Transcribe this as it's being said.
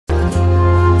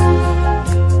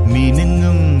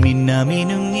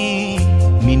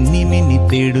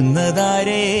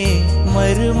തേടുന്നതാരേ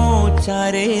വരുമോ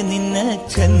ചാരേ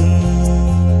നിന്നച്ഛൻ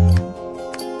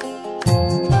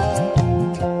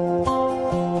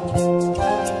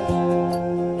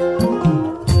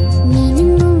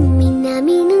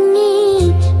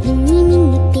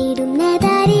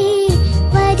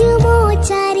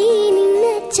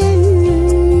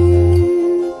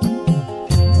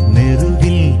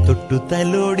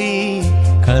തലോടി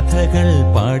കഥകൾ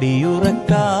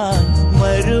പാടിയുറക്കാൻ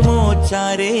വരുമോ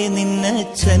ചാരേ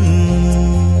നിന്നച്ഛൻ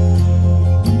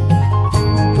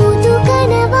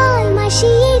പുതുകനവാൽ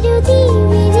മഷിയെഴുതി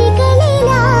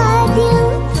വിഴികളിലാദ്യം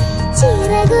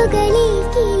ചിറകുകളിൽ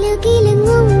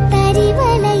കിലുകിലുങ്ങും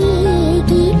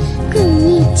തരിവളയേകി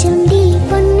കുഞ്ഞിച്ചുണ്ടിൽ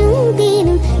പൊന്നും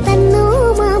തേനും തന്നോ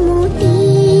മാമൂട്ടി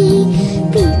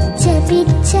പിച്ച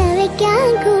പിച്ച വയ്ക്കാൻ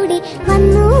കൂടെ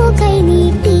വന്നോ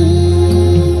കൈനീട്ടി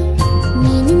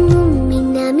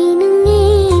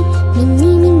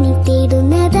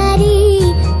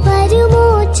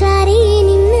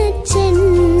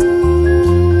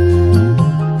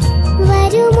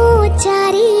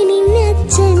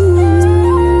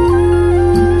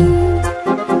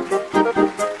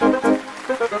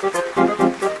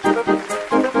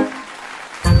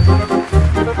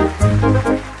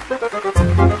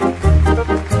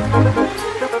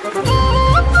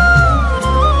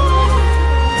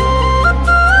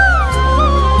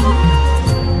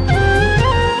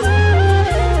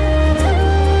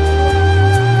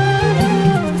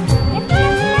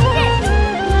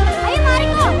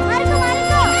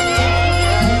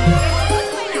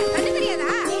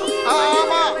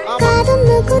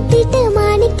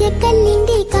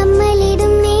കല്ലിന്റെ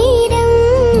കമ്മലിടും നേരം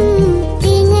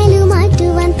തേങ്ങലു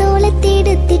മാറ്റുവാൻ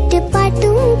തോളത്തെടുത്തിട്ട്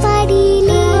പാട്ടും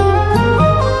പാടിയില്ലേ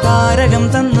താരകം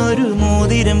തന്നൊരു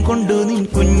മോതിരം കൊണ്ടു നിൻ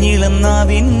കുഞ്ഞിളം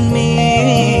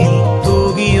നാവിന്മേൽ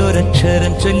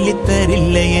തൂകിയൊരക്ഷരം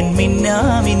ചൊല്ലിത്തരില്ല എൻ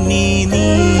മിന്നാമിന്നീ